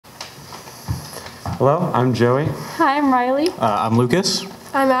Hello, I'm Joey. Hi, I'm Riley. I'm Lucas.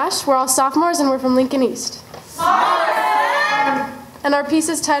 I'm Ash. We're all sophomores and we're from Lincoln East. And our piece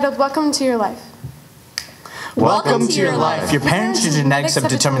is titled, Welcome to Your Life. Welcome to your life. Your parents and genetics have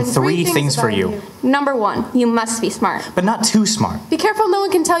determined three things for you. Number 1, you must be smart. But not too smart. Be careful, no one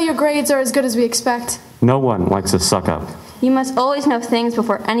can tell your grades are as good as we expect. No one likes a suck up. You must always know things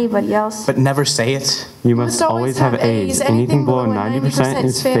before anybody else. But never say it. You must always have A's. Anything below 90%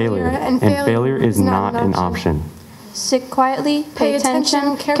 is failure, and failure is not an option. Sit quietly, pay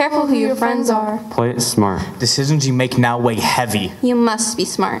attention, careful who your friends are. Play it smart. Decisions you make now weigh heavy. You must be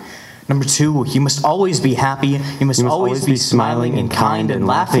smart. Number 2, you must always be happy. You must always be smiling and kind and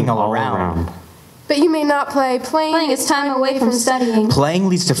laughing all around. But you may not play. Playing is time away from studying. Playing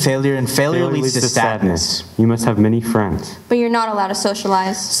leads to failure, and failure leads to sadness. You must have many friends. But you're not allowed to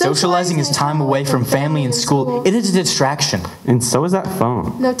socialize. Socializing is time away from family and school. It is a distraction. And so is that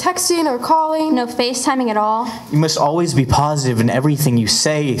phone. No texting or calling. No FaceTiming at all. You must always be positive in everything you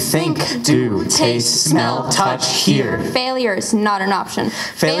say, think, do, taste, smell, touch, hear. Failure is not an option.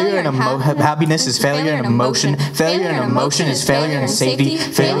 Failure and happiness is failure and emotion. Failure and emotion is failure and safety.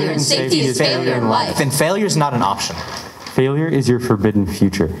 Failure and safety is failure in life. And failure is not an option. Failure is your forbidden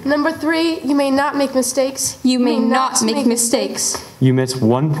future. Number 3, you may not make mistakes. You may not make mistakes. You miss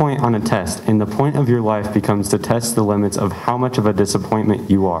 1 point on a test, and the point of your life becomes to test the limits of how much of a disappointment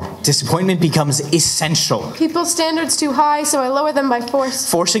you are. Disappointment becomes essential. People's standards too high, so I lower them by force.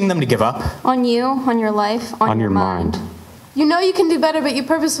 Forcing them to give up. On you, on your life, on your mind. You know you can do better, but you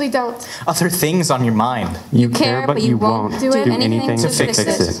purposely don't. Other things on your mind. You care, but you won't do anything to fix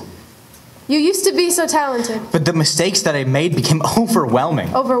it. You used to be so talented. But the mistakes that I made became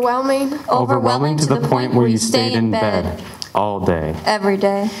overwhelming. Overwhelming to the point where you stayed in bed all day. Every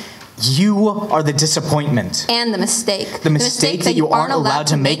day. You are the disappointment. And the mistake. The mistake that you aren't allowed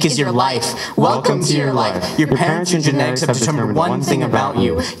to make is your life. Welcome to your life. Your parents and genetics have determined one thing about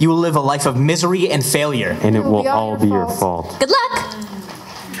you. You will live a life of misery and failure. And it will all be your fault. Good luck!